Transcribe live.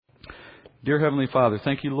Dear Heavenly Father,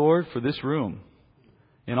 thank you, Lord, for this room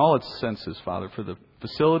in all its senses, Father, for the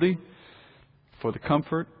facility, for the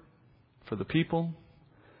comfort, for the people,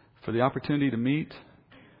 for the opportunity to meet,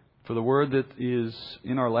 for the Word that is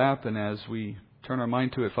in our lap and as we turn our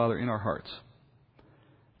mind to it, Father, in our hearts.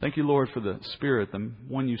 Thank you, Lord, for the Spirit, the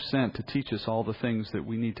one you sent to teach us all the things that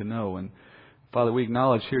we need to know. And Father, we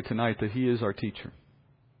acknowledge here tonight that He is our teacher.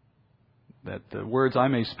 That the words I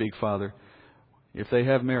may speak, Father, if they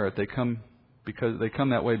have merit, they come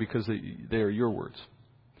that way because they are your words.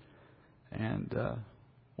 And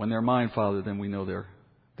when they're mine, Father, then we know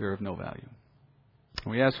they're of no value.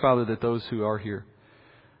 And we ask, Father, that those who are here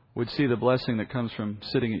would see the blessing that comes from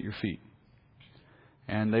sitting at your feet.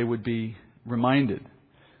 And they would be reminded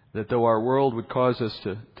that though our world would cause us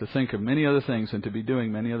to think of many other things and to be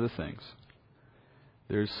doing many other things,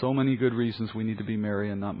 there's so many good reasons we need to be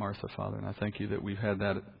Mary and not Martha, Father. And I thank you that we've had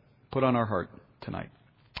that put on our heart tonight.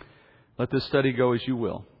 Let this study go as you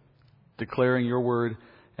will, declaring your word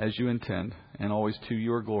as you intend, and always to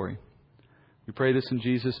your glory. We pray this in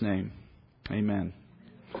Jesus' name. Amen.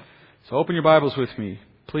 So open your Bibles with me,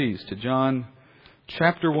 please, to John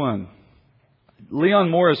chapter 1. Leon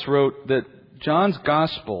Morris wrote that John's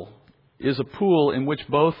Gospel is a pool in which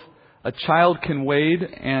both a child can wade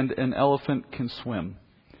and an elephant can swim.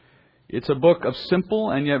 It's a book of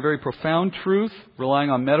simple and yet very profound truth, relying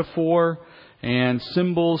on metaphor and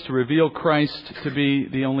symbols to reveal Christ to be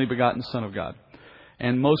the only begotten Son of God.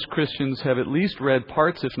 And most Christians have at least read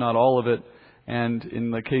parts, if not all of it, and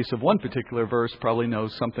in the case of one particular verse, probably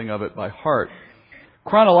knows something of it by heart.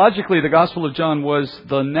 Chronologically, the Gospel of John was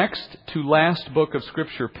the next to last book of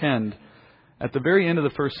Scripture penned at the very end of the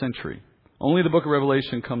first century. Only the book of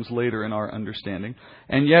Revelation comes later in our understanding.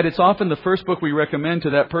 And yet it's often the first book we recommend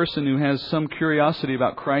to that person who has some curiosity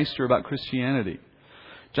about Christ or about Christianity.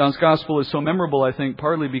 John's Gospel is so memorable, I think,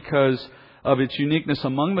 partly because of its uniqueness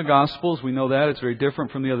among the Gospels. We know that. It's very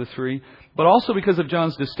different from the other three. But also because of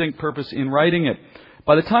John's distinct purpose in writing it.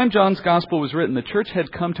 By the time John's Gospel was written, the church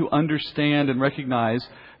had come to understand and recognize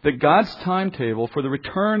that God's timetable for the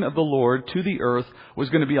return of the Lord to the earth was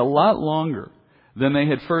going to be a lot longer than they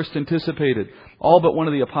had first anticipated. All but one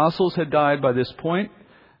of the apostles had died by this point,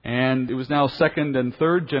 and it was now second and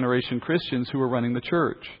third generation Christians who were running the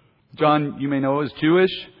church. John, you may know, is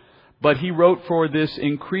Jewish, but he wrote for this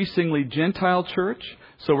increasingly Gentile church.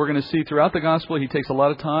 So we're going to see throughout the Gospel he takes a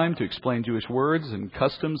lot of time to explain Jewish words and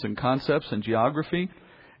customs and concepts and geography.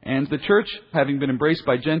 And the church, having been embraced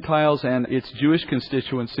by Gentiles and its Jewish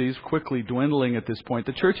constituencies quickly dwindling at this point,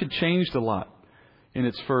 the church had changed a lot in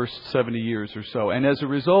its first 70 years or so. And as a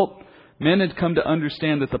result, men had come to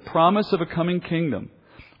understand that the promise of a coming kingdom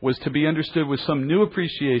was to be understood with some new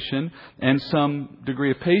appreciation and some degree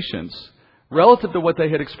of patience relative to what they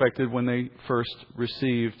had expected when they first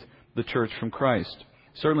received the church from Christ.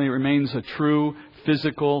 Certainly it remains a true,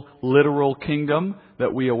 physical, literal kingdom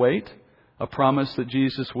that we await, a promise that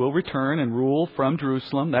Jesus will return and rule from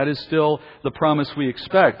Jerusalem. That is still the promise we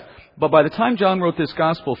expect. But by the time John wrote this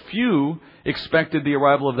gospel, few expected the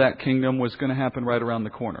arrival of that kingdom was going to happen right around the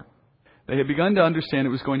corner. They had begun to understand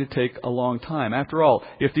it was going to take a long time. After all,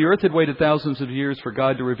 if the earth had waited thousands of years for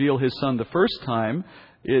God to reveal His Son the first time,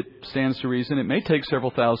 it stands to reason it may take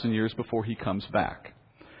several thousand years before He comes back.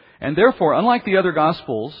 And therefore, unlike the other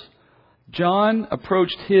Gospels, John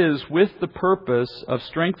approached his with the purpose of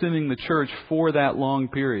strengthening the church for that long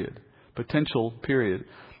period, potential period,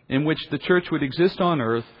 in which the church would exist on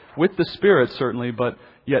earth with the Spirit certainly, but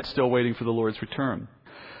yet still waiting for the Lord's return.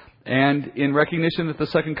 And in recognition that the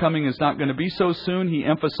second coming is not going to be so soon, he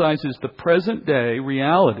emphasizes the present day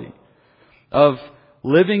reality of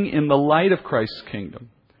living in the light of Christ's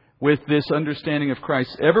kingdom with this understanding of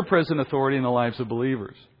Christ's ever-present authority in the lives of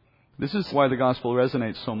believers. This is why the gospel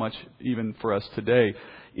resonates so much even for us today.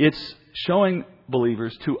 It's showing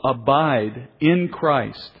believers to abide in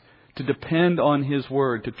Christ, to depend on His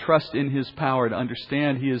word, to trust in His power, to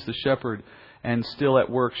understand He is the shepherd and still at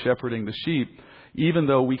work shepherding the sheep, even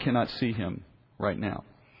though we cannot see Him right now.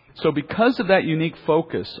 So because of that unique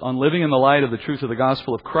focus on living in the light of the truth of the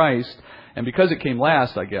gospel of Christ, and because it came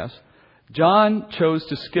last, I guess, John chose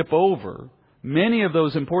to skip over many of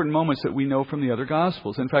those important moments that we know from the other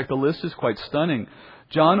Gospels. In fact, the list is quite stunning.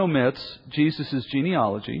 John omits Jesus'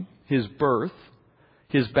 genealogy, His birth,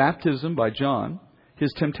 His baptism by John,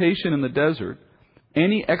 His temptation in the desert,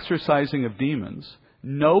 any exorcising of demons,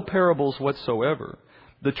 no parables whatsoever.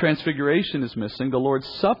 The transfiguration is missing. The Lord's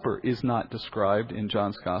Supper is not described in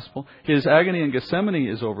John's Gospel. His agony in Gethsemane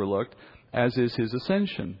is overlooked, as is His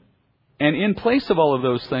ascension. And in place of all of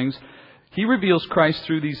those things, He reveals Christ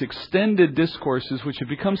through these extended discourses which have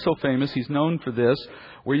become so famous. He's known for this,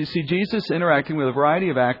 where you see Jesus interacting with a variety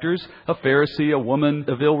of actors, a Pharisee, a woman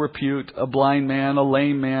of ill repute, a blind man, a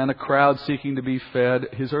lame man, a crowd seeking to be fed,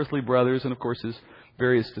 his earthly brothers, and of course his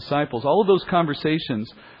various disciples. All of those conversations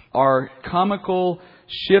are comical,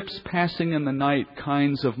 ships passing in the night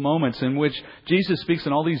kinds of moments in which Jesus speaks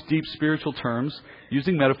in all these deep spiritual terms,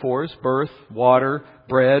 using metaphors, birth, water,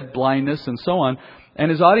 bread, blindness, and so on. And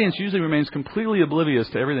his audience usually remains completely oblivious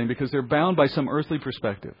to everything because they're bound by some earthly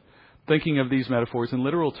perspective, thinking of these metaphors in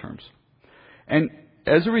literal terms. And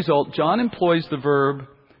as a result, John employs the verb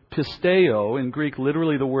pisteo, in Greek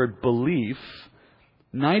literally the word belief,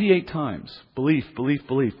 98 times. Belief, belief,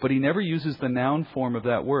 belief. But he never uses the noun form of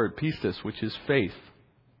that word, pistis, which is faith.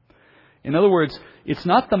 In other words, it's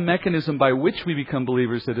not the mechanism by which we become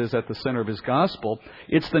believers that is at the center of his gospel.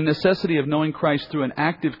 It's the necessity of knowing Christ through an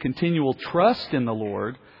active, continual trust in the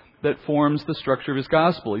Lord that forms the structure of his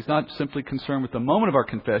gospel. He's not simply concerned with the moment of our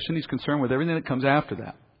confession. He's concerned with everything that comes after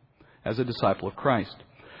that as a disciple of Christ.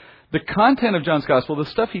 The content of John's gospel, the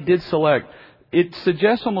stuff he did select, it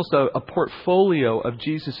suggests almost a portfolio of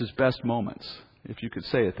Jesus' best moments, if you could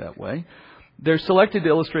say it that way. They're selected to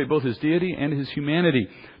illustrate both his deity and his humanity.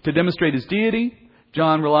 To demonstrate his deity,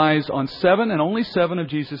 John relies on 7 and only 7 of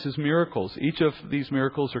Jesus' miracles. Each of these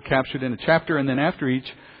miracles are captured in a chapter, and then after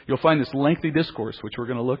each, you'll find this lengthy discourse, which we're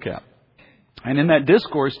going to look at. And in that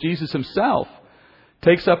discourse, Jesus himself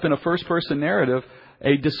takes up in a first-person narrative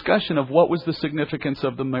a discussion of what was the significance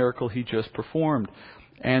of the miracle he just performed.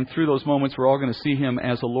 And through those moments, we're all going to see him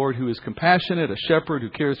as a Lord who is compassionate, a shepherd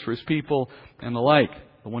who cares for his people, and the like.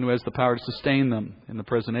 The one who has the power to sustain them in the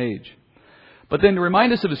present age. But then to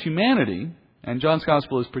remind us of his humanity, and John's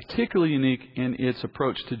Gospel is particularly unique in its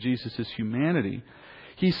approach to Jesus' humanity,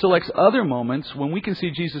 he selects other moments when we can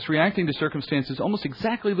see Jesus reacting to circumstances almost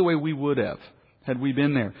exactly the way we would have had we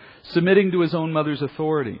been there. Submitting to his own mother's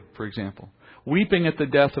authority, for example. Weeping at the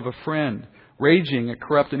death of a friend. Raging at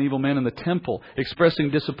corrupt and evil men in the temple.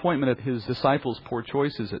 Expressing disappointment at his disciples' poor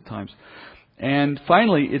choices at times. And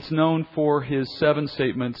finally, it's known for his 7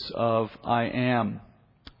 statements of I am.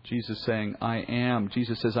 Jesus saying, I am.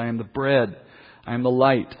 Jesus says, I am the bread. I am the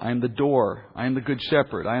light. I am the door. I am the good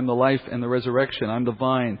shepherd. I am the life and the resurrection. I am the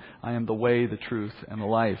vine. I am the way, the truth, and the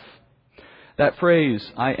life. That phrase,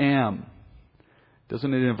 I am,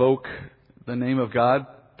 doesn't it invoke the name of God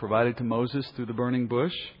provided to Moses through the burning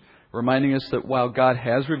bush? Reminding us that while God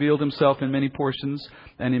has revealed himself in many portions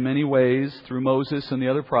and in many ways through Moses and the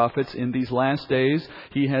other prophets, in these last days,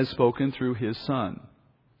 he has spoken through his Son.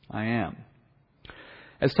 I am.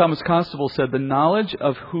 As Thomas Constable said, the knowledge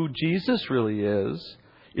of who Jesus really is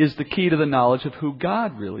the key to the knowledge of who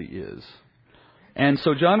God really is. And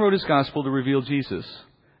so John wrote his gospel to reveal Jesus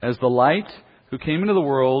as the light who came into the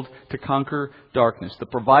world to conquer darkness. The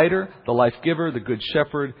provider, the life giver, the good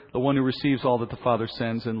shepherd, the one who receives all that the Father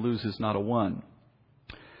sends and loses not a one.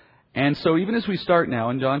 And so even as we start now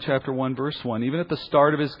in John chapter 1, verse 1, even at the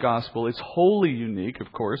start of his gospel, it's wholly unique,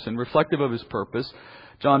 of course, and reflective of his purpose.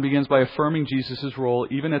 John begins by affirming Jesus' role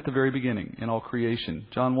even at the very beginning in all creation.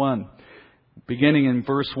 John 1, beginning in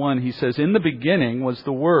verse 1, he says, in the beginning was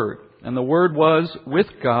the Word, and the Word was with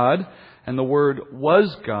God, and the Word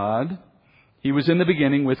was God. He was in the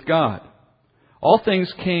beginning with God. All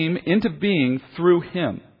things came into being through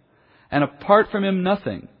him. And apart from him,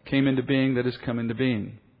 nothing came into being that has come into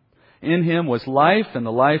being. In him was life, and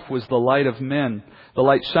the life was the light of men. The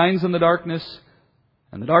light shines in the darkness,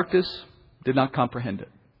 and the darkness did not comprehend it.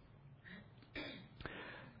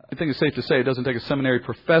 I think it's safe to say it doesn't take a seminary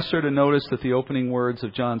professor to notice that the opening words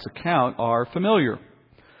of John's account are familiar.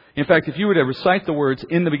 In fact, if you were to recite the words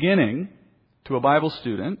in the beginning to a Bible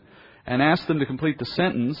student, and ask them to complete the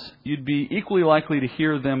sentence, you'd be equally likely to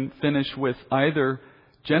hear them finish with either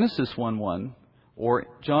Genesis 1:1 or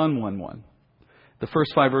John 1:1. The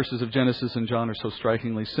first 5 verses of Genesis and John are so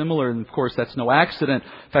strikingly similar, and of course that's no accident.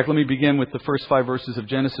 In fact, let me begin with the first 5 verses of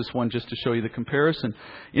Genesis 1 just to show you the comparison.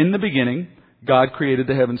 In the beginning, God created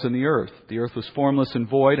the heavens and the earth. The earth was formless and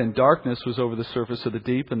void, and darkness was over the surface of the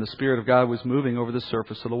deep, and the Spirit of God was moving over the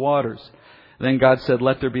surface of the waters. Then God said,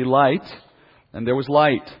 let there be light, and there was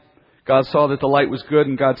light. God saw that the light was good,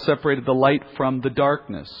 and God separated the light from the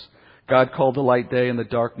darkness. God called the light day, and the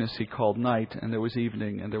darkness he called night. And there was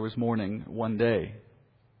evening, and there was morning one day.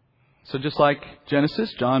 So just like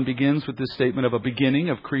Genesis, John begins with this statement of a beginning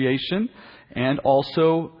of creation, and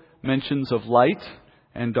also mentions of light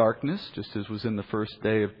and darkness, just as was in the first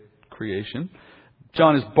day of creation.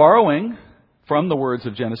 John is borrowing from the words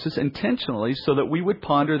of Genesis intentionally so that we would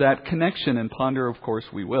ponder that connection, and ponder, of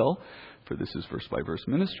course, we will. For this is verse-by-verse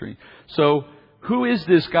ministry. So Who is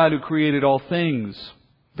this God who created all things?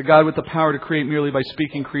 The God with the power to create merely by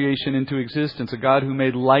speaking creation into existence. A God who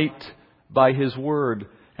made light by His Word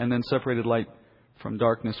and then separated light from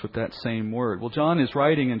darkness with that same Word. Well, John is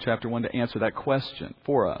writing in chapter 1 to answer that question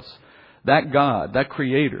for us. That God, that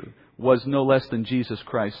Creator, was no less than Jesus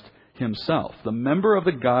Christ Himself. The member of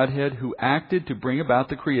the Godhead who acted to bring about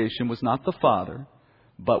the creation was not the Father,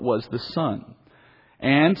 but was the Son.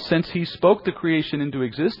 And since He spoke the creation into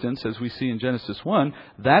existence, as we see in Genesis 1,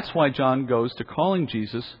 that's why John goes to calling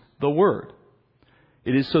Jesus the Word.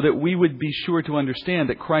 It is so that we would be sure to understand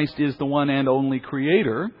that Christ is the one and only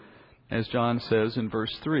Creator, as John says in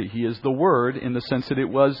verse 3. He is the Word in the sense that it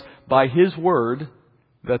was by His Word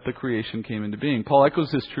that the creation came into being. Paul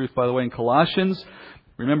echoes this truth, by the way, in Colossians,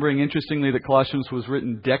 remembering interestingly that Colossians was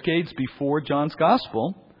written decades before John's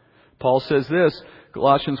Gospel. Paul says this,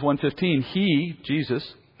 Colossians 1:15, He,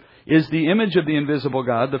 Jesus, is the image of the invisible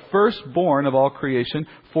God, the firstborn of all creation,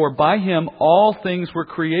 for by Him all things were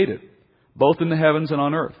created, both in the heavens and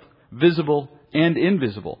on earth, visible and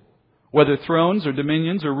invisible. Whether thrones or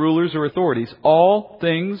dominions or rulers or authorities, all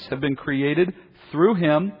things have been created through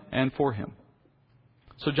Him and for Him.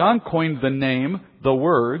 So John coined the name, the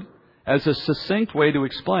Word, as a succinct way to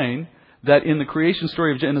explain that in the creation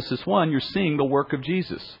story of Genesis 1, you're seeing the work of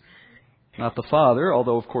Jesus. Not the Father,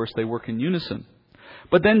 although of course they work in unison.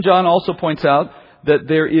 But then John also points out that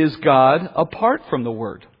there is God apart from the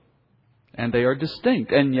Word. And they are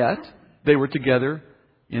distinct, and yet they were together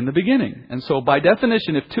in the beginning. And so by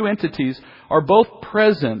definition, if two entities are both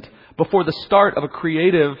present before the start of a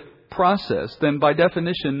creative process, then by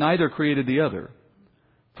definition neither created the other.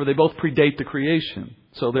 For they both predate the creation.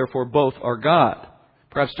 So therefore both are God.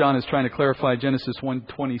 Perhaps John is trying to clarify Genesis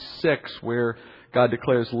 1:26, where God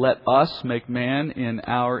declares, "Let us make man in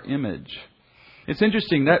our image." It's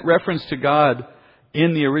interesting, that reference to God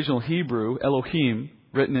in the original Hebrew, Elohim,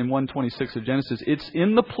 written in 1:26 of Genesis, it's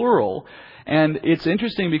in the plural. And it's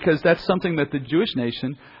interesting because that's something that the Jewish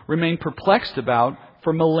nation remained perplexed about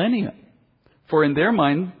for millennia. For in their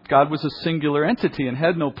mind, God was a singular entity and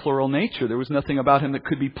had no plural nature. There was nothing about Him that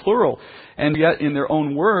could be plural. And yet, in their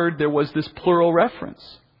own word, there was this plural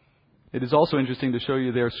reference. It is also interesting to show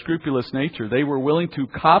you their scrupulous nature. They were willing to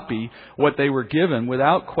copy what they were given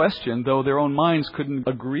without question, though their own minds couldn't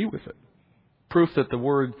agree with it. Proof that the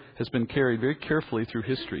Word has been carried very carefully through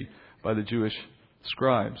history by the Jewish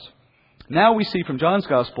scribes. Now we see from John's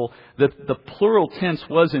Gospel that the plural tense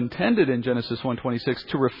was intended in Genesis 1:26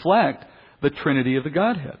 to reflect the Trinity of the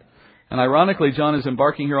Godhead. And ironically, John is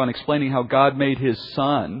embarking here on explaining how God made His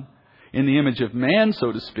Son in the image of man,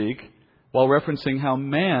 so to speak, while referencing how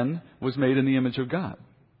man was made in the image of God.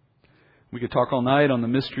 We could talk all night on the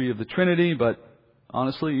mystery of the Trinity, but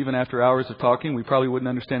honestly, even after hours of talking, we probably wouldn't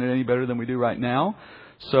understand it any better than we do right now.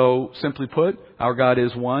 So, simply put, our God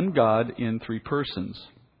is one God in three persons.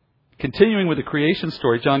 Continuing with the creation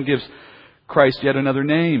story, John gives Christ yet another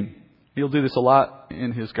name. He'll do this a lot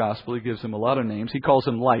in his gospel. He gives Him a lot of names. He calls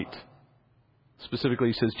Him light. Specifically,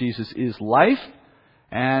 he says Jesus is life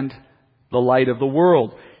and the light of the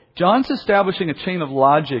world. John's establishing a chain of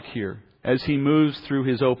logic here as he moves through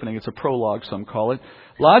his opening. It's a prologue, some call it.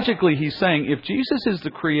 Logically, he's saying if Jesus is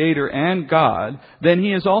the Creator and God, then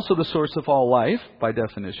He is also the source of all life, by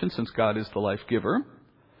definition, since God is the life giver.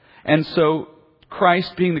 And so,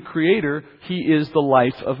 Christ being the Creator, He is the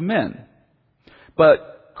life of men.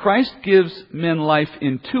 But Christ gives men life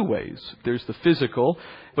in two ways. There's the physical,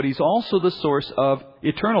 but He's also the source of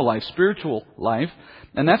eternal life, spiritual life.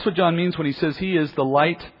 And that's what John means when he says He is the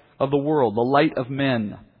light of the world, the light of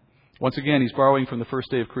men. Once again, he's borrowing from the first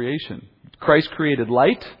day of creation. Christ created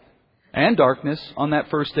light and darkness on that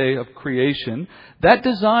first day of creation. That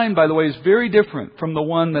design, by the way, is very different from the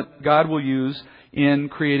one that God will use in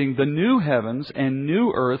creating the new heavens and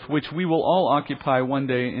new earth, which we will all occupy one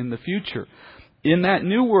day in the future. In that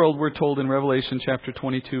new world, we're told in Revelation chapter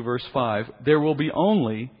 22, verse 5, there will be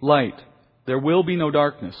only light. There will be no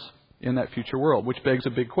darkness in that future world, which begs a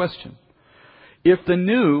big question. If the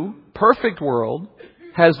new, perfect world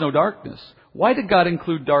has no darkness, why did God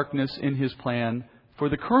include darkness in His plan for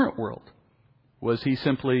the current world? Was He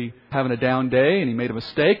simply having a down day and He made a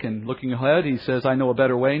mistake and looking ahead, He says, I know a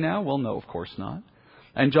better way now? Well, no, of course not.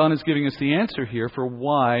 And John is giving us the answer here for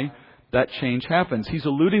why that change happens. He's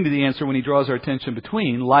alluding to the answer when he draws our attention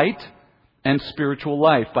between light and spiritual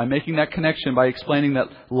life, by making that connection, by explaining that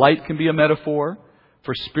light can be a metaphor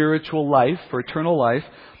for spiritual life, for eternal life.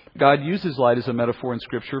 God uses light as a metaphor in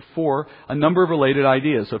Scripture for a number of related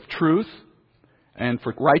ideas of truth and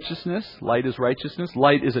for righteousness. Light is righteousness.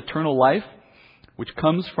 Light is eternal life, which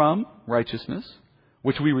comes from righteousness,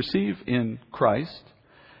 which we receive in Christ.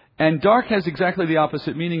 And dark has exactly the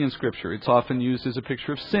opposite meaning in Scripture. It's often used as a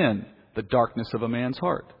picture of sin, the darkness of a man's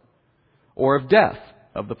heart, or of death,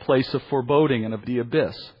 of the place of foreboding and of the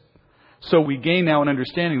abyss. So we gain now an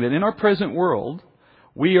understanding that in our present world,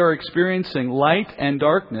 we are experiencing light and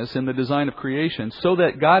darkness in the design of creation, so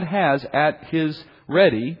that God has at His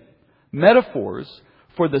ready metaphors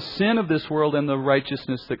for the sin of this world and the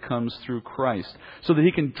righteousness that comes through Christ, so that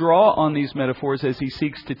He can draw on these metaphors as He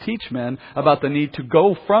seeks to teach men about the need to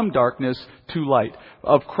go from darkness to light,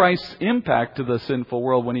 of Christ's impact to the sinful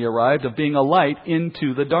world when He arrived, of being a light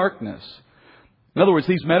into the darkness. In other words,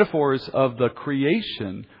 these metaphors of the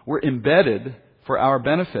creation were embedded for our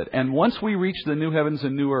benefit. And once we reach the new heavens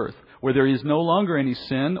and new earth, where there is no longer any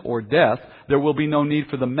sin or death, there will be no need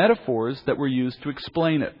for the metaphors that were used to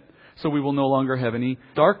explain it. So we will no longer have any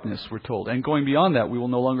darkness, we're told. And going beyond that, we will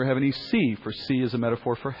no longer have any sea, for sea is a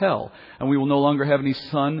metaphor for hell. And we will no longer have any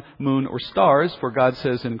sun, moon, or stars, for God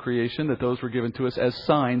says in creation that those were given to us as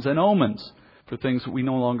signs and omens for things that we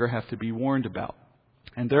no longer have to be warned about.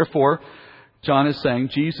 And therefore, John is saying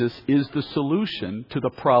Jesus is the solution to the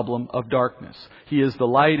problem of darkness. He is the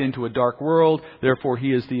light into a dark world. Therefore,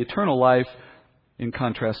 He is the eternal life in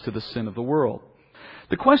contrast to the sin of the world.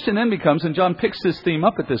 The question then becomes, and John picks this theme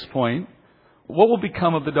up at this point, what will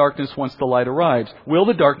become of the darkness once the light arrives? Will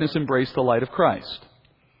the darkness embrace the light of Christ?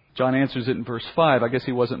 John answers it in verse 5. I guess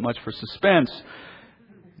he wasn't much for suspense.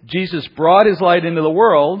 Jesus brought His light into the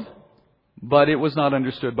world, but it was not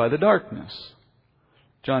understood by the darkness.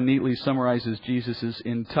 John neatly summarizes Jesus'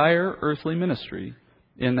 entire earthly ministry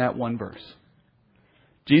in that one verse.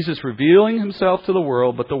 Jesus revealing Himself to the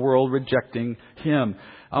world, but the world rejecting Him.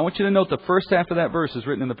 I want you to note the first half of that verse is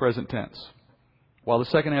written in the present tense, while the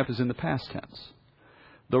second half is in the past tense.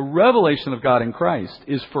 The revelation of God in Christ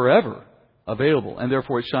is forever available, and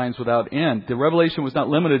therefore it shines without end. The revelation was not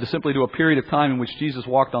limited simply to a period of time in which Jesus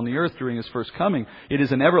walked on the earth during His first coming. It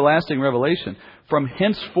is an everlasting revelation. From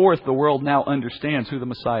henceforth, the world now understands who the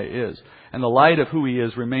Messiah is. And the light of who He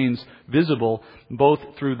is remains visible both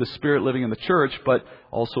through the Spirit living in the church, but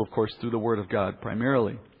also, of course, through the Word of God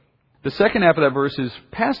primarily. The second half of that verse is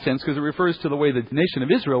past tense because it refers to the way the nation of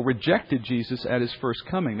Israel rejected Jesus at His first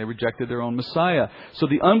coming. They rejected their own Messiah. So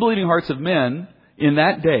the unbelieving hearts of men in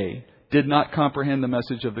that day did not comprehend the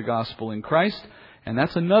message of the gospel in Christ. And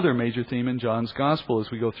that's another major theme in John's gospel. As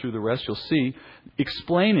we go through the rest, you'll see,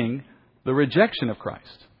 explaining the rejection of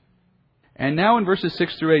Christ. And now in verses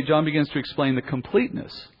 6 through 8, John begins to explain the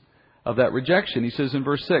completeness of that rejection. He says in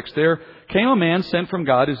verse 6, "There came a man sent from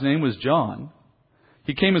God whose name was John.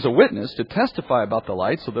 He came as a witness to testify about the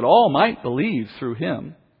light so that all might believe through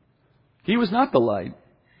him. He was not the light,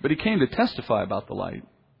 but he came to testify about the light."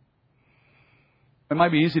 It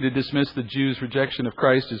might be easy to dismiss the Jews' rejection of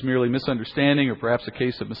Christ as merely misunderstanding or perhaps a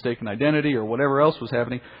case of mistaken identity or whatever else was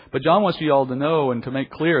happening. But John wants you all to know and to make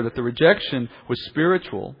clear that the rejection was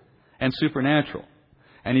spiritual and supernatural.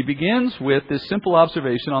 And he begins with this simple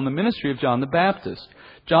observation on the ministry of John the Baptist.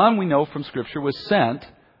 John, we know from Scripture, was sent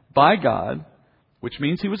by God, which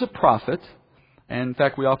means he was a prophet. And in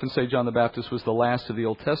fact, we often say John the Baptist was the last of the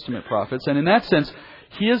Old Testament prophets. And in that sense,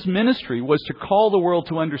 his ministry was to call the world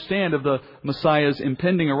to understand of the Messiah's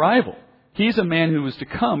impending arrival. He's a man who was to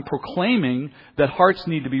come proclaiming that hearts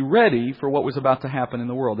need to be ready for what was about to happen in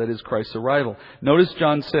the world. That is Christ's arrival. Notice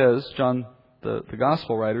John says, the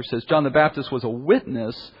gospel writer says, John the Baptist was a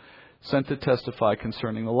witness sent to testify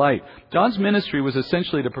concerning the light. John's ministry was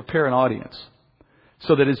essentially to prepare an audience,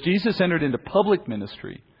 so that as Jesus entered into public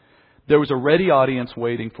ministry, there was a ready audience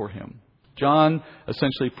waiting for Him. John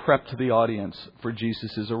essentially prepped the audience for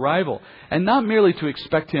Jesus' arrival. And not merely to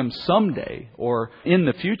expect Him someday or in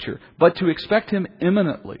the future, but to expect Him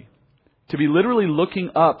imminently. To be literally looking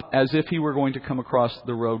up as if He were going to come across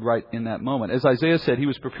the road right in that moment. As Isaiah said, He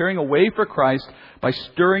was preparing a way for Christ by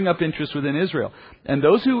stirring up interest within Israel. And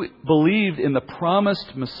those who believed in the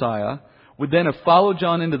promised Messiah would then have followed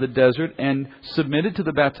John into the desert and submitted to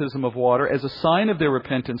the baptism of water as a sign of their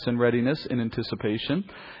repentance and readiness in anticipation.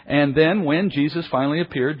 And then when Jesus finally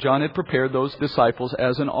appeared, John had prepared those disciples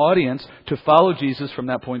as an audience to follow Jesus from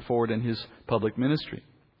that point forward in His public ministry.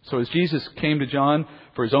 So as Jesus came to John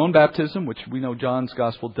for His own baptism, which we know John's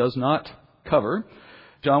gospel does not cover,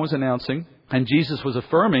 John was announcing, and Jesus was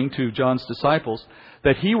affirming to John's disciples,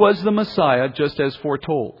 that He was the Messiah just as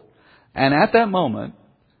foretold. And at that moment,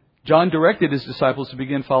 John directed his disciples to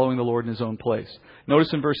begin following the Lord in His own place.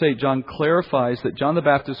 Notice in verse 8, John clarifies that John the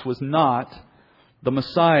Baptist was not the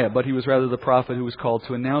Messiah, but he was rather the prophet who was called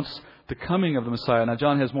to announce the coming of the Messiah. Now,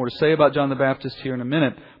 John has more to say about John the Baptist here in a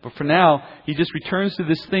minute, but for now, he just returns to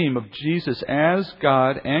this theme of Jesus as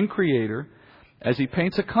God and Creator, as he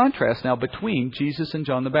paints a contrast now between Jesus and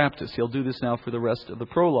John the Baptist. He'll do this now for the rest of the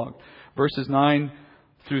prologue. Verses 9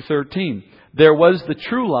 through 13. There was the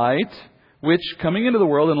true light, which coming into the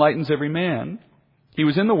world enlightens every man. He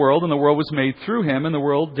was in the world, and the world was made through him, and the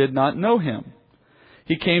world did not know him.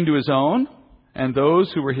 He came to his own, and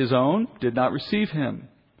those who were his own did not receive him.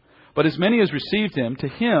 But as many as received him, to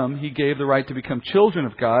him he gave the right to become children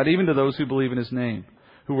of God, even to those who believe in his name,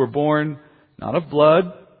 who were born not of blood,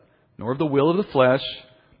 nor of the will of the flesh,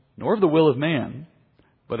 nor of the will of man,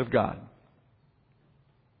 but of God.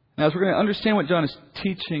 Now, as we're going to understand what John is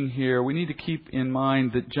teaching here, we need to keep in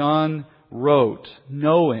mind that John wrote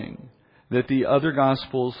knowing that the other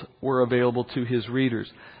Gospels were available to his readers.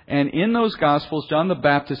 And in those Gospels, John the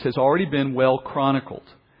Baptist has already been well chronicled.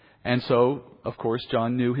 And so, of course,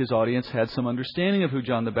 John knew his audience had some understanding of who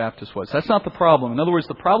John the Baptist was. That's not the problem. In other words,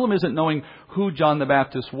 the problem isn't knowing who John the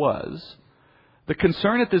Baptist was. The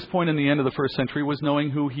concern at this point in the end of the first century was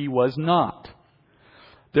knowing who he was not.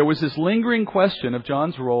 There was this lingering question of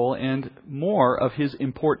John's role and more of his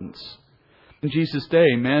importance. In Jesus'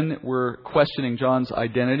 day, men were questioning John's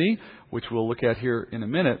identity, which we'll look at here in a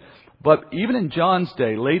minute. But even in John's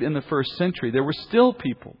day, late in the first century, there were still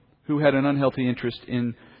people who had an unhealthy interest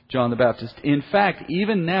in John the Baptist. In fact,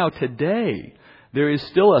 even now, today, there is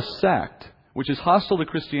still a sect, which is hostile to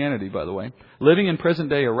Christianity, by the way, living in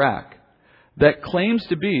present-day Iraq, that claims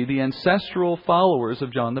to be the ancestral followers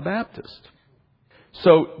of John the Baptist.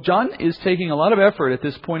 So John is taking a lot of effort at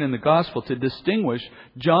this point in the Gospel to distinguish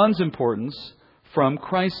John's importance from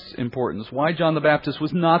Christ's importance. Why John the Baptist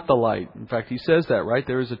was not the light. In fact, he says that, right?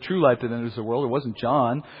 There is a true light that enters the world. It wasn't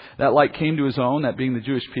John. That light came to his own, that being the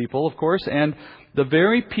Jewish people, of course. And the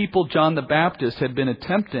very people John the Baptist had been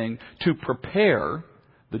attempting to prepare,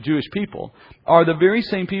 the Jewish people, are the very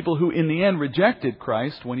same people who in the end rejected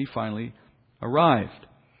Christ when he finally arrived.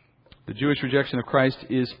 The Jewish rejection of Christ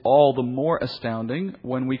is all the more astounding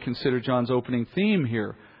when we consider John's opening theme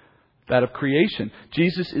here, that of creation.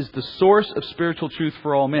 Jesus is the source of spiritual truth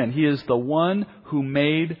for all men. He is the one who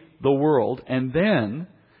made the world. And then,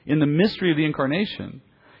 in the mystery of the incarnation,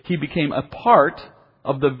 he became a part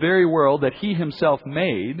of the very world that he himself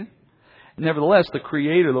made. Nevertheless, the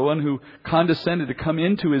Creator, the one who condescended to come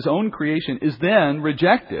into his own creation, is then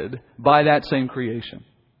rejected by that same creation.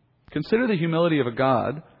 Consider the humility of a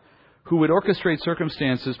God who would orchestrate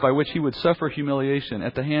circumstances by which he would suffer humiliation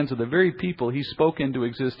at the hands of the very people he spoke into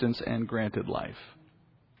existence and granted life.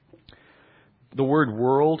 The word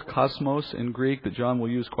world, cosmos in Greek, that John will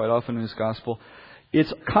use quite often in his Gospel,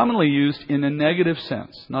 it's commonly used in a negative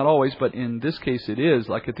sense. Not always, but in this case it is.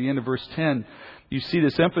 Like at the end of verse 10, you see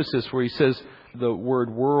this emphasis where he says the word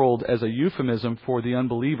world as a euphemism for the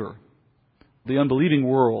unbeliever. The unbelieving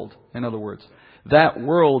world, in other words. That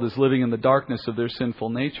world is living in the darkness of their sinful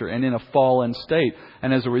nature and in a fallen state.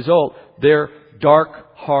 And as a result, their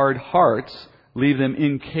dark, hard hearts leave them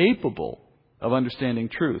incapable of understanding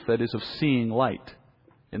truth. That is, of seeing light,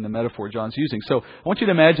 in the metaphor John's using. So I want you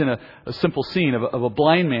to imagine a simple scene of a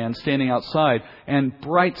blind man standing outside, and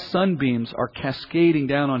bright sunbeams are cascading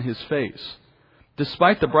down on his face.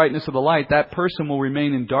 Despite the brightness of the light, that person will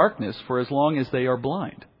remain in darkness for as long as they are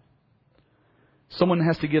blind. Someone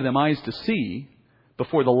has to give them eyes to see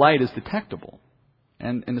before the light is detectable.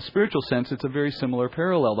 And in the spiritual sense, it's a very similar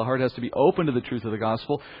parallel. The heart has to be open to the truth of the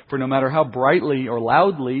gospel, for no matter how brightly or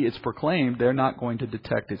loudly it's proclaimed, they're not going to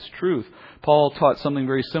detect its truth. Paul taught something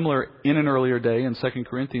very similar in an earlier day in 2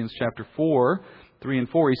 Corinthians chapter 4, 3 and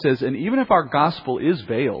 4. He says, "And even if our gospel is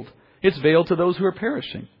veiled, it's veiled to those who are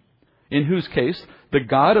perishing, in whose case the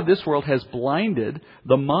God of this world has blinded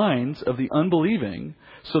the minds of the unbelieving,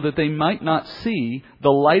 so that they might not see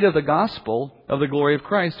the light of the gospel of the glory of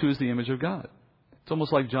Christ, who is the image of God." It's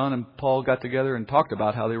almost like John and Paul got together and talked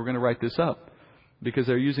about how they were going to write this up, because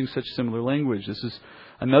they're using such similar language. This is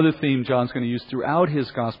another theme John's going to use throughout his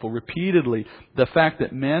gospel repeatedly. The fact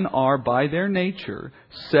that men are, by their nature,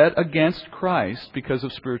 set against Christ because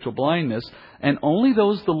of spiritual blindness, and only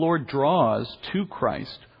those the Lord draws to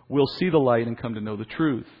Christ will see the light and come to know the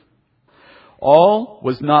truth. All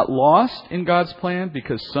was not lost in God's plan,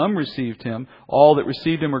 because some received Him. All that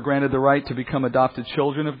received Him were granted the right to become adopted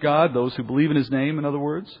children of God. Those who believe in His name, in other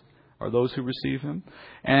words, are those who receive Him.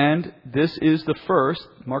 And this is the first,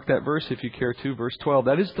 mark that verse if you care to, verse 12.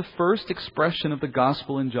 That is the first expression of the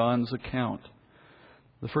gospel in John's account.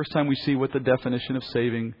 The first time we see what the definition of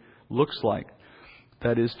saving looks like.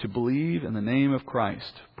 That is, to believe in the name of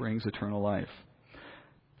Christ brings eternal life.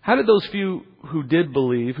 How did those few who did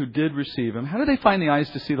believe, who did receive Him, how did they find the eyes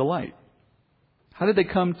to see the light? How did they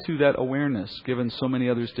come to that awareness, given so many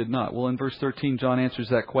others did not? Well, in verse 13, John answers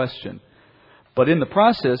that question. But in the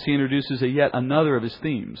process, he introduces yet another of his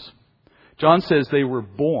themes. John says they were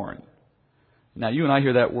born. Now, you and I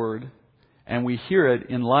hear that word, and we hear it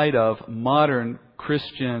in light of modern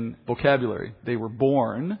Christian vocabulary. They were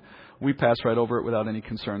born. We pass right over it without any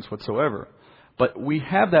concerns whatsoever. But we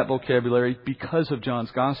have that vocabulary because of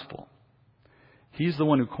John's Gospel. He's the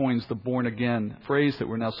one who coins the born again phrase that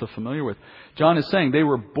we're now so familiar with. John is saying they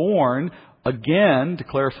were born again, to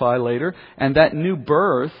clarify later, and that new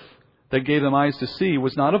birth that gave them eyes to see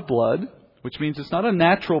was not of blood, which means it's not a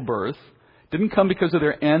natural birth. It didn't come because of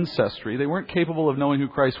their ancestry. They weren't capable of knowing who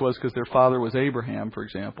Christ was because their father was Abraham, for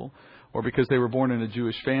example, or because they were born in a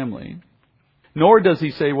Jewish family. Nor does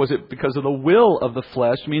he say, was it because of the will of the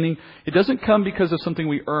flesh, meaning it doesn't come because of something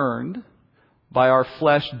we earned by our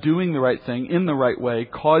flesh doing the right thing in the right way,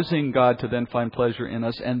 causing God to then find pleasure in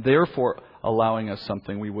us and therefore allowing us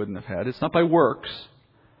something we wouldn't have had. It's not by works.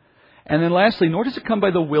 And then lastly, nor does it come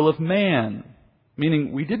by the will of man,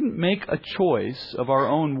 meaning we didn't make a choice of our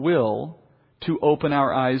own will to open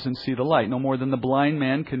our eyes and see the light. No more than the blind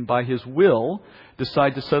man can by his will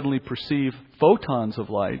decide to suddenly perceive photons of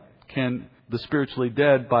light, can the spiritually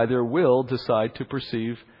dead by their will decide to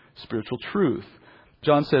perceive spiritual truth.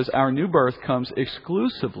 John says our new birth comes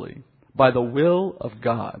exclusively by the will of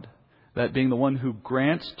God, that being the one who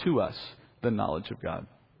grants to us the knowledge of God.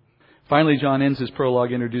 Finally, John ends his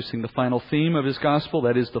prologue introducing the final theme of his gospel,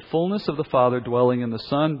 that is the fullness of the Father dwelling in the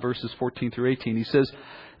Son, verses 14 through 18. He says,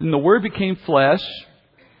 "And the Word became flesh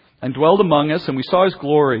and dwelled among us, and we saw His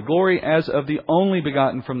glory, glory as of the only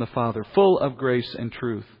begotten from the Father, full of grace and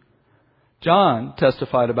truth." John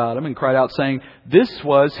testified about Him and cried out, saying, "This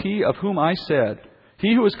was He of whom I said,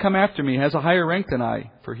 'He who has come after me has a higher rank than I,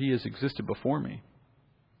 for He has existed before me.'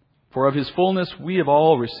 For of His fullness we have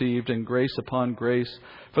all received, and grace upon grace.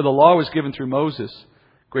 For the law was given through Moses.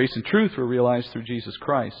 Grace and truth were realized through Jesus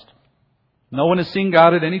Christ. No one has seen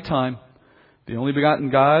God at any time. The only begotten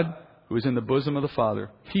God, who is in the bosom of the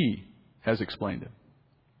Father, He has explained Him."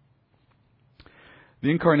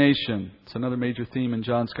 The incarnation, it's another major theme in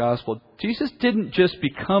John's Gospel. Jesus didn't just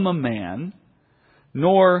become a man,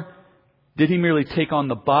 nor did He merely take on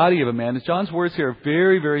the body of a man. John's words here are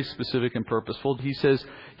very, very specific and purposeful. He says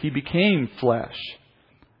He became flesh.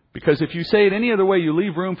 Because if you say it any other way, you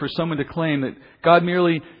leave room for someone to claim that God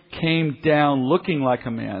merely came down looking like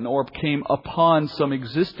a man or came upon some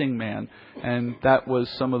existing man. And that was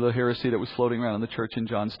some of the heresy that was floating around in the church in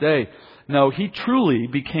John's day. No, He truly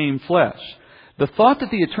became flesh. The thought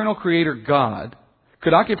that the eternal Creator God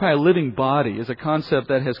could occupy a living body is a concept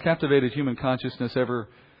that has captivated human consciousness ever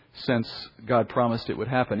since God promised it would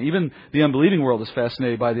happen. Even the unbelieving world is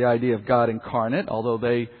fascinated by the idea of God incarnate, although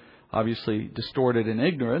they obviously distorted in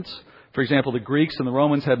ignorance. For example, the Greeks and the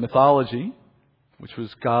Romans had mythology, which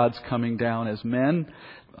was gods coming down as men.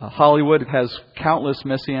 Hollywood has countless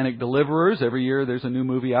messianic deliverers. Every year there's a new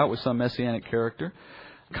movie out with some messianic character.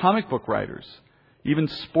 Comic book writers, even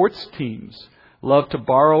sports teams, love to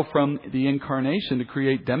borrow from the incarnation to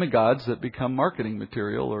create demigods that become marketing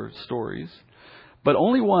material or stories. But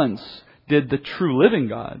only once did the true living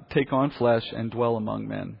God take on flesh and dwell among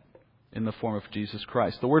men in the form of Jesus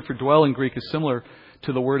Christ. The word for dwell in Greek is similar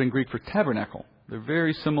to the word in Greek for tabernacle. They're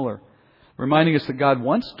very similar, reminding us that God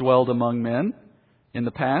once dwelled among men in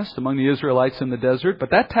the past, among the Israelites in the desert.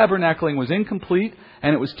 But that tabernacling was incomplete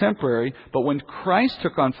and it was temporary. But when Christ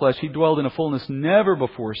took on flesh, He dwelled in a fullness never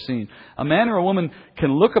before seen. A man or a woman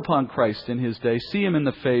can look upon Christ in His day, see Him in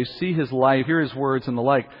the face, see His life, hear His words and the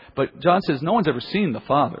like. But John says no one's ever seen the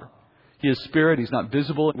Father. He is Spirit. He's not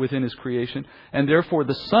visible within His creation. And therefore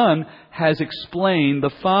the Son has explained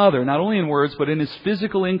the Father, not only in words, but in His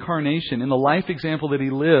physical incarnation, in the life example that He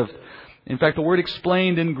lived. In fact, the word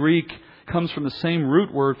explained in Greek comes from the same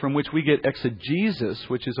root word from which we get exegesis,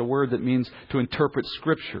 which is a word that means to interpret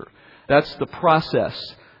Scripture. That's the process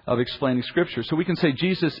of explaining Scripture. So we can say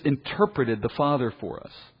Jesus interpreted the Father for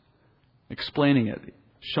us, explaining it,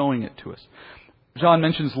 showing it to us. John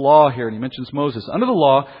mentions law here, and he mentions Moses. Under the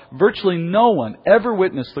law, virtually no one ever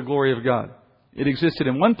witnessed the glory of God. It existed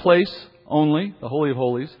in one place only, the Holy of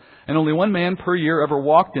Holies, and only one man per year ever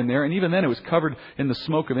walked in there, and even then it was covered in the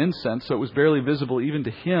smoke of incense, so it was barely visible even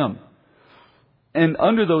to him. And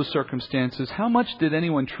under those circumstances, how much did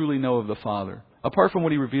anyone truly know of the Father? Apart from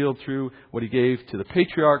what He revealed through what He gave to the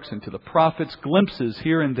patriarchs and to the prophets, glimpses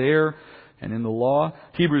here and there and in the law.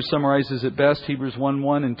 Hebrews summarizes it best. Hebrews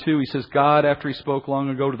 1:1 and 2. He says, God, after He spoke long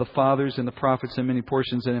ago to the fathers and the prophets in many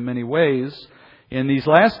portions and in many ways, in these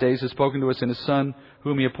last days has spoken to us in His Son,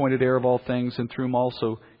 whom He appointed heir of all things, and through whom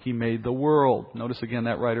also He made the world. Notice again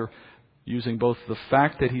that writer using both the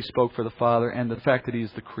fact that He spoke for the Father and the fact that He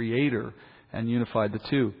is the Creator, and unified the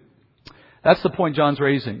two. That's the point John's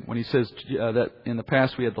raising when he says that in the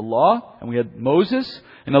past we had the law and we had Moses.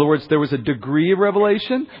 In other words, there was a degree of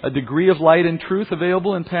revelation, a degree of light and truth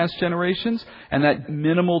available in past generations, and that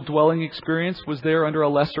minimal dwelling experience was there under a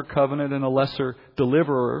lesser covenant and a lesser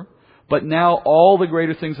deliverer. But now all the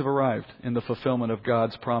greater things have arrived in the fulfillment of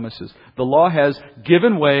God's promises. The law has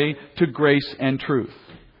given way to grace and truth.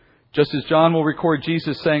 Just as John will record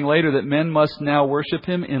Jesus saying later that men must now worship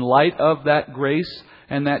Him in light of that grace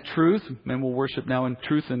and that truth. Men will worship now in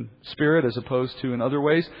truth and spirit as opposed to in other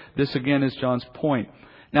ways. This again is John's point.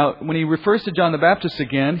 Now, when he refers to John the Baptist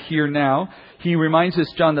again, here now, he reminds us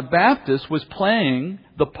John the Baptist was playing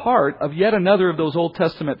the part of yet another of those Old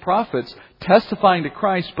Testament prophets, testifying to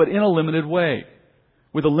Christ, but in a limited way,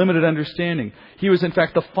 with a limited understanding. He was, in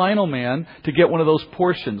fact, the final man to get one of those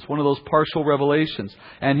portions, one of those partial revelations.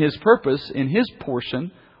 And his purpose in his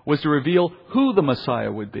portion was to reveal who the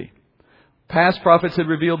Messiah would be. Past prophets had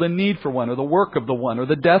revealed the need for one, or the work of the one, or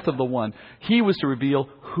the death of the one. He was to reveal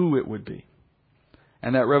who it would be.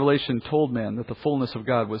 And that revelation told men that the fullness of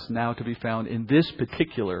God was now to be found in this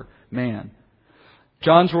particular man.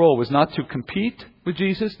 John's role was not to compete with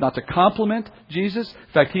Jesus, not to complement Jesus.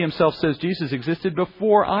 In fact, he himself says Jesus existed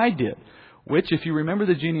before I did. Which, if you remember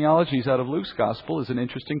the genealogies out of Luke's Gospel, is an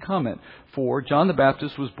interesting comment. For John the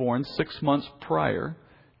Baptist was born 6 months prior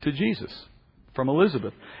to Jesus from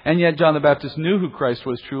Elizabeth. And yet John the Baptist knew who Christ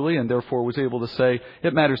was truly and therefore was able to say,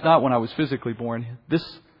 it matters not when I was physically born.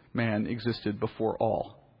 This man existed before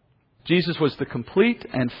all. Jesus was the complete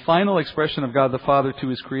and final expression of God the Father to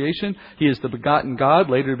His creation. He is the begotten God,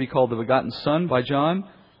 later to be called the begotten Son by John.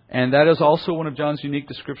 And that is also one of John's unique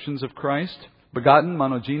descriptions of Christ. Begotten,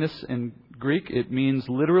 monogenes in Greek, it means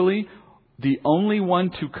literally the only one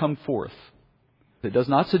to come forth. It does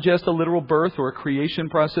not suggest a literal birth or a creation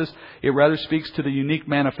process. It rather speaks to the unique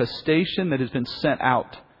manifestation that has been sent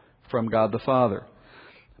out from God the Father.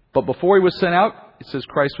 But before He was sent out, it says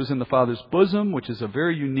Christ was in the Father's bosom, which is a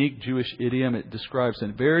very unique Jewish idiom. It describes a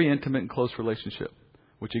very intimate and close relationship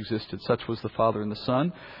which existed. Such was the Father and the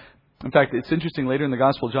Son. In fact, it's interesting, later in the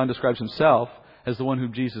Gospel, John describes himself as the one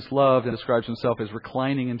whom Jesus loved and describes himself as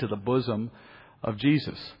reclining into the bosom of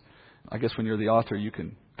Jesus. I guess when you're the author, you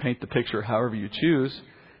can paint the picture however you choose,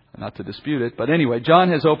 not to dispute it. But anyway,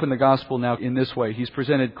 John has opened the Gospel now in this way. He's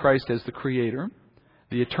presented Christ as the Creator,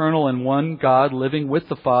 the eternal and one God living with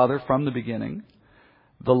the Father from the beginning,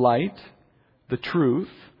 the light, the truth,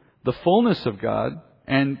 the fullness of God,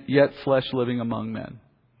 and yet flesh living among men.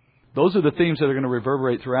 Those are the themes that are going to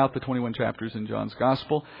reverberate throughout the 21 chapters in John's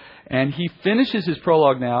Gospel. And he finishes his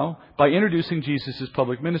prologue now by introducing Jesus'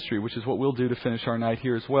 public ministry, which is what we'll do to finish our night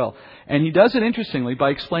here as well. And he does it, interestingly,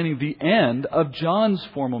 by explaining the end of John's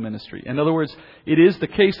formal ministry. In other words, it is the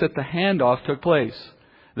case that the handoff took place.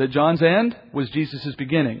 That John's end was Jesus'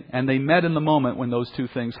 beginning. And they met in the moment when those two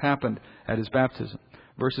things happened at his baptism.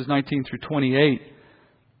 Verses 19 through 28.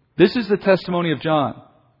 This is the testimony of John.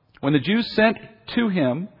 When the Jews sent to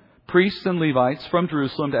him priests and Levites from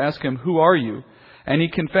Jerusalem to ask him, "Who are you?" And he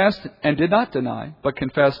confessed and did not deny, but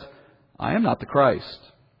confessed, "I am not the Christ."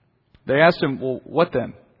 They asked him, "Well, what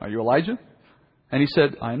then? Are you Elijah?" And he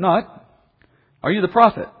said, "I am not." "Are you the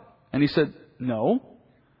prophet?" And he said, "No."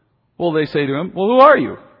 Well, they say to him, "Well, who are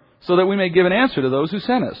you? So that we may give an answer to those who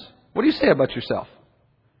sent us. What do you say about yourself?"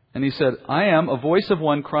 And he said, "I am a voice of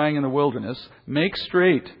one crying in the wilderness, 'Make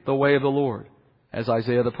straight the way of the Lord,' as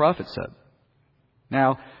Isaiah the prophet said."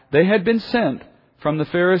 Now, they had been sent from the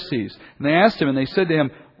Pharisees. And they asked him, and they said to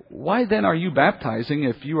him, "Why then are you baptizing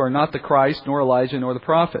if you are not the Christ, nor Elijah, nor the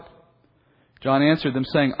prophet?" John answered them,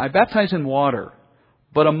 saying, "I baptize in water,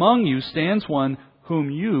 but among you stands one whom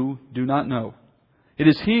you do not know. It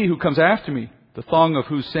is he who comes after me, the thong of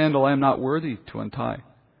whose sandal I am not worthy to untie."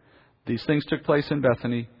 These things took place in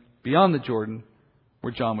Bethany, beyond the Jordan,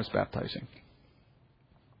 where John was baptizing.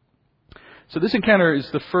 So this encounter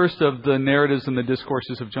is the first of the narratives and the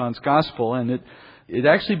discourses of John's Gospel, and it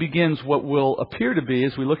actually begins what will appear to be,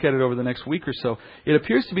 as we look at it over the next week or so, it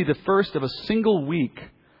appears to be the first of a single week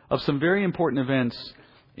of some very important events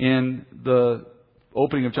in the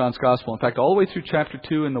opening of John's Gospel. In fact, all the way through chapter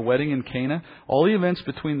 2 and the wedding in Cana, all the events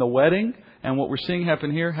between the wedding and what we're seeing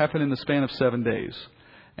happen here happen in the span of 7 days.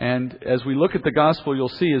 And as we look at the Gospel, you'll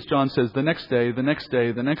see, as John says, the next day, the next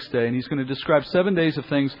day, the next day. And he's going to describe 7 days of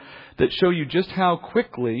things that show you just how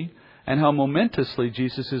quickly and how momentously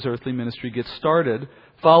Jesus' earthly ministry gets started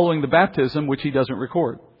following the baptism, which he doesn't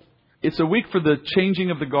record. It's a week for the changing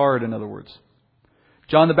of the guard, in other words.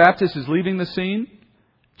 John the Baptist is leaving the scene.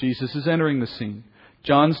 Jesus is entering the scene.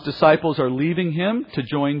 John's disciples are leaving him to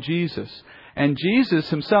join Jesus. And Jesus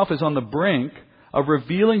himself is on the brink of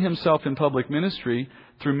revealing himself in public ministry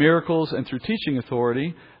through miracles and through teaching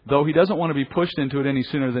authority, though he doesn't want to be pushed into it any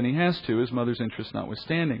sooner than he has to, his mother's interest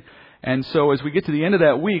notwithstanding. And so as we get to the end of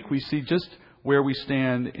that week, we see just where we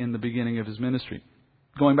stand in the beginning of his ministry.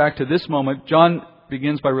 Going back to this moment, John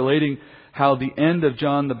begins by relating how the end of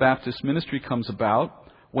John the Baptist's ministry comes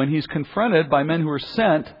about when he's confronted by men who are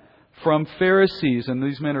sent from Pharisees. And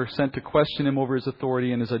these men are sent to question him over his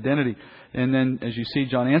authority and his identity. And then, as you see,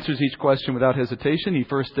 John answers each question without hesitation. He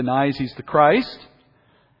first denies he's the Christ,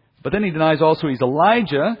 but then he denies also he's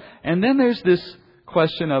Elijah. And then there's this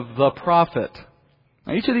question of the prophet.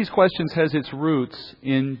 Now, each of these questions has its roots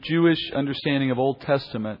in Jewish understanding of Old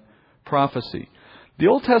Testament prophecy. The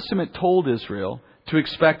Old Testament told Israel to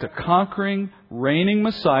expect a conquering, reigning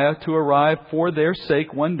Messiah to arrive for their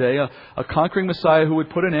sake one day, a conquering Messiah who would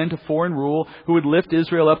put an end to foreign rule, who would lift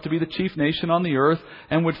Israel up to be the chief nation on the earth,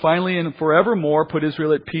 and would finally and forevermore put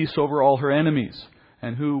Israel at peace over all her enemies.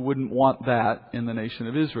 And who wouldn't want that in the nation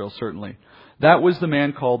of Israel, certainly? That was the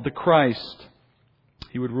man called the Christ.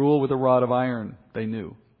 He would rule with a rod of iron, they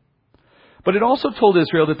knew. But it also told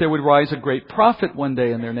Israel that there would rise a great prophet one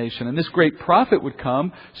day in their nation. And this great prophet would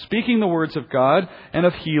come speaking the words of God and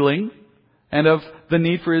of healing and of the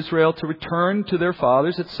need for Israel to return to their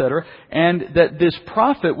fathers, etc. And that this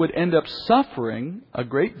prophet would end up suffering a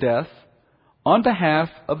great death on behalf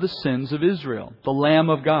of the sins of Israel, the Lamb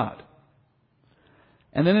of God.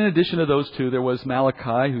 And then in addition to those two, there was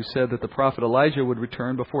Malachi, who said that the prophet Elijah would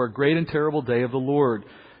return before a great and terrible day of the Lord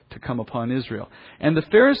to come upon Israel. And the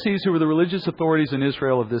Pharisees, who were the religious authorities in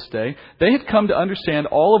Israel of this day, they had come to understand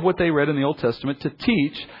all of what they read in the Old Testament to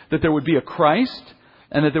teach that there would be a Christ,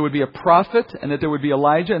 and that there would be a prophet, and that there would be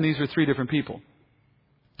Elijah, and these are three different people.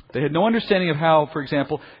 They had no understanding of how, for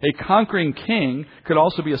example, a conquering king could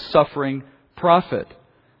also be a suffering prophet.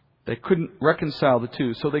 They couldn't reconcile the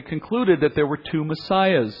two, so they concluded that there were two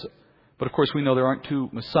Messiahs. But of course we know there aren't two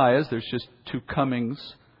Messiahs, there's just two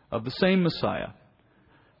comings of the same Messiah.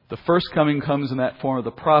 The first coming comes in that form of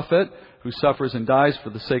the prophet who suffers and dies for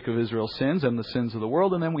the sake of Israel's sins and the sins of the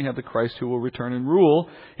world. And then we have the Christ who will return and rule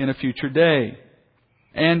in a future day.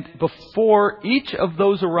 And before each of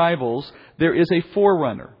those arrivals, there is a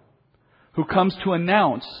forerunner who comes to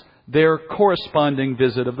announce their corresponding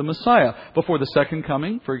visit of the Messiah. Before the second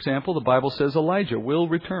coming, for example, the Bible says Elijah will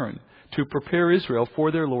return to prepare Israel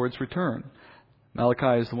for their Lord's return.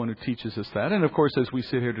 Malachi is the one who teaches us that. And of course, as we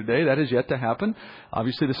sit here today, that has yet to happen.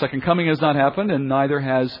 Obviously, the second coming has not happened, and neither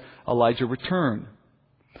has Elijah returned.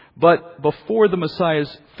 But before the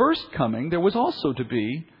Messiah's first coming, there was also to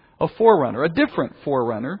be a forerunner, a different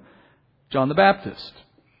forerunner, John the Baptist.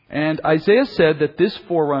 And Isaiah said that this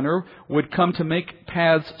forerunner would come to make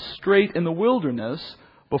paths straight in the wilderness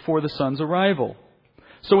before the Son's arrival.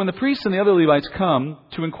 So when the priests and the other Levites come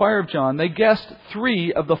to inquire of John, they guessed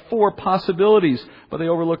 3 of the 4 possibilities, but they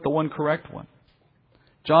overlooked the one correct one.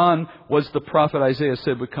 John was the prophet Isaiah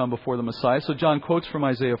said would come before the Messiah. So John quotes from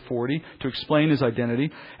Isaiah 40 to explain his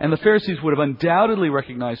identity. And the Pharisees would have undoubtedly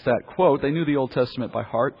recognized that quote. They knew the Old Testament by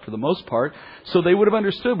heart for the most part, so they would have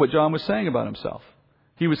understood what John was saying about himself.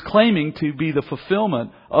 He was claiming to be the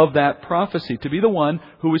fulfillment of that prophecy, to be the one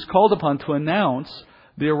who was called upon to announce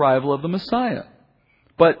the arrival of the Messiah.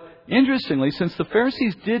 But interestingly, since the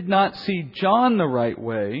Pharisees did not see John the right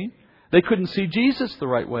way, they couldn't see Jesus the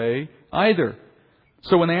right way either.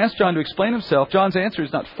 So when they asked John to explain himself, John's answer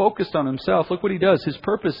is not focused on himself. Look what he does. His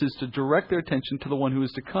purpose is to direct their attention to the one who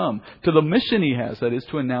is to come, to the mission he has, that is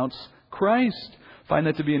to announce Christ. I find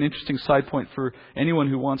that to be an interesting side point for anyone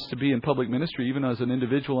who wants to be in public ministry, even as an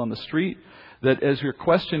individual on the street, that as your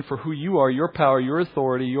question for who you are, your power, your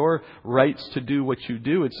authority, your rights to do what you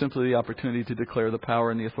do, it's simply the opportunity to declare the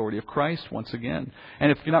power and the authority of Christ once again.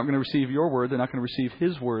 And if you're not going to receive your word, they're not going to receive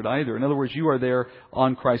His word either. In other words, you are there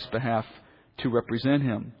on Christ's behalf to represent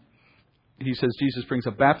Him. He says Jesus brings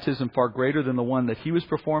a baptism far greater than the one that He was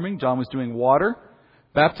performing. John was doing water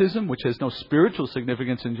baptism, which has no spiritual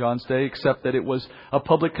significance in John's day, except that it was a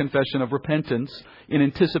public confession of repentance in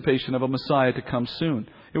anticipation of a Messiah to come soon.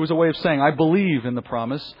 It was a way of saying, I believe in the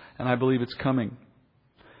promise, and I believe it's coming.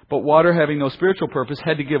 But water, having no spiritual purpose,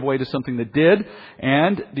 had to give way to something that did,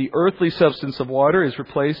 and the earthly substance of water is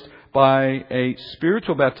replaced by a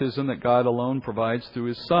spiritual baptism that God alone provides through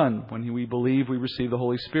His Son. When we believe, we receive the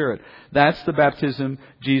Holy Spirit. That's the baptism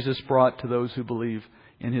Jesus brought to those who believe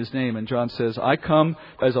in His name. And John says, I come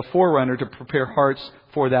as a forerunner to prepare hearts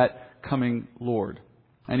for that coming Lord.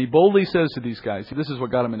 And he boldly says to these guys, this is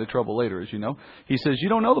what got him into trouble later, as you know. He says, you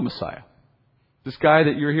don't know the Messiah. This guy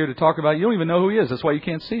that you're here to talk about, you don't even know who he is. That's why you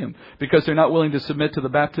can't see him. Because they're not willing to submit to the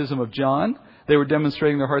baptism of John. They were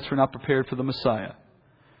demonstrating their hearts were not prepared for the Messiah.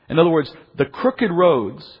 In other words, the crooked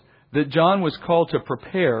roads that John was called to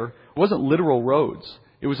prepare wasn't literal roads.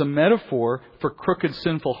 It was a metaphor for crooked,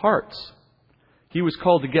 sinful hearts. He was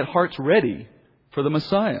called to get hearts ready for the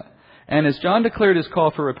Messiah. And as John declared his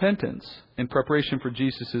call for repentance in preparation for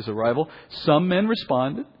Jesus' arrival, some men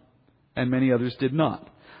responded and many others did not.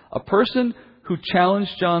 A person who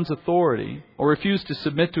challenged John's authority or refused to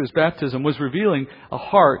submit to his baptism was revealing a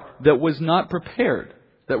heart that was not prepared,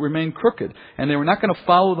 that remained crooked. And they were not going to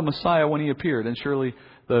follow the Messiah when he appeared. And surely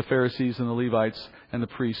the Pharisees and the Levites and the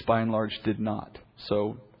priests, by and large, did not.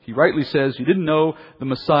 So he rightly says, you didn't know the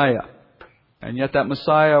Messiah. And yet that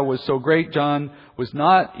Messiah was so great, John was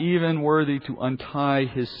not even worthy to untie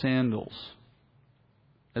his sandals.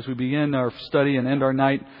 As we begin our study and end our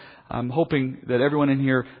night, I'm hoping that everyone in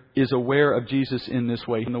here is aware of Jesus in this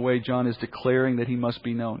way, in the way John is declaring that he must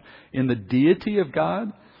be known, in the deity of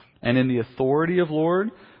God and in the authority of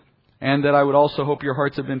Lord. And that I would also hope your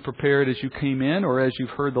hearts have been prepared as you came in or as you've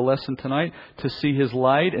heard the lesson tonight to see His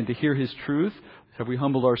light and to hear His truth. Have we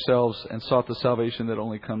humbled ourselves and sought the salvation that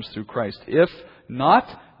only comes through Christ? If not,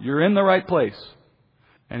 you're in the right place.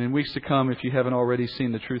 And in weeks to come, if you haven't already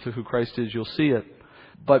seen the truth of who Christ is, you'll see it.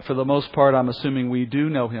 But for the most part, I'm assuming we do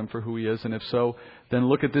know Him for who He is. And if so, then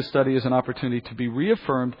look at this study as an opportunity to be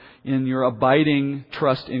reaffirmed in your abiding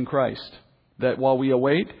trust in Christ. That while we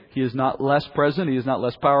await, He is not less present, He is not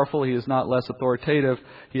less powerful, He is not less authoritative,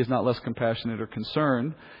 He is not less compassionate or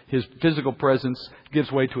concerned. His physical presence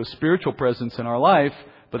gives way to a spiritual presence in our life,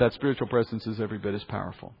 but that spiritual presence is every bit as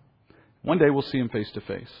powerful. One day we'll see Him face to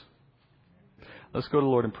face. Let's go to the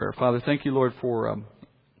Lord in prayer. Father, thank you, Lord, for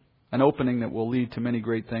an opening that will lead to many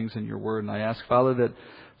great things in your word. And I ask, Father, that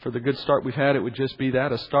for the good start we've had, it would just be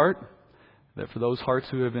that, a start. That for those hearts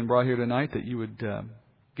who have been brought here tonight, that you would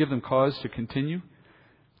give them cause to continue,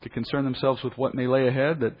 to concern themselves with what may lay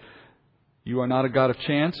ahead, that you are not a God of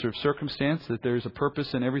chance or of circumstance, that there is a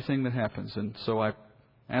purpose in everything that happens. And so I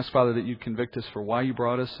ask, Father, that you convict us for why you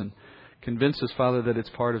brought us and convince us, Father, that it's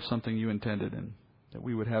part of something you intended, and that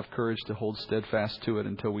we would have courage to hold steadfast to it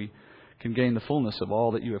until we can gain the fullness of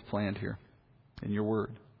all that you have planned here in your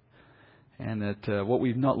word. And that what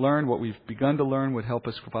we've not learned, what we've begun to learn would help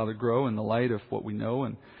us, Father, grow in the light of what we know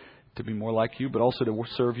and to be more like you, but also to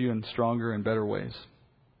serve you in stronger and better ways.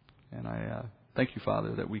 And I thank you,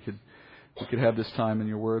 Father, that we could have this time in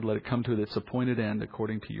your word. Let it come to its appointed end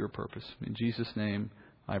according to your purpose. In Jesus' name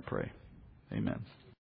I pray. Amen.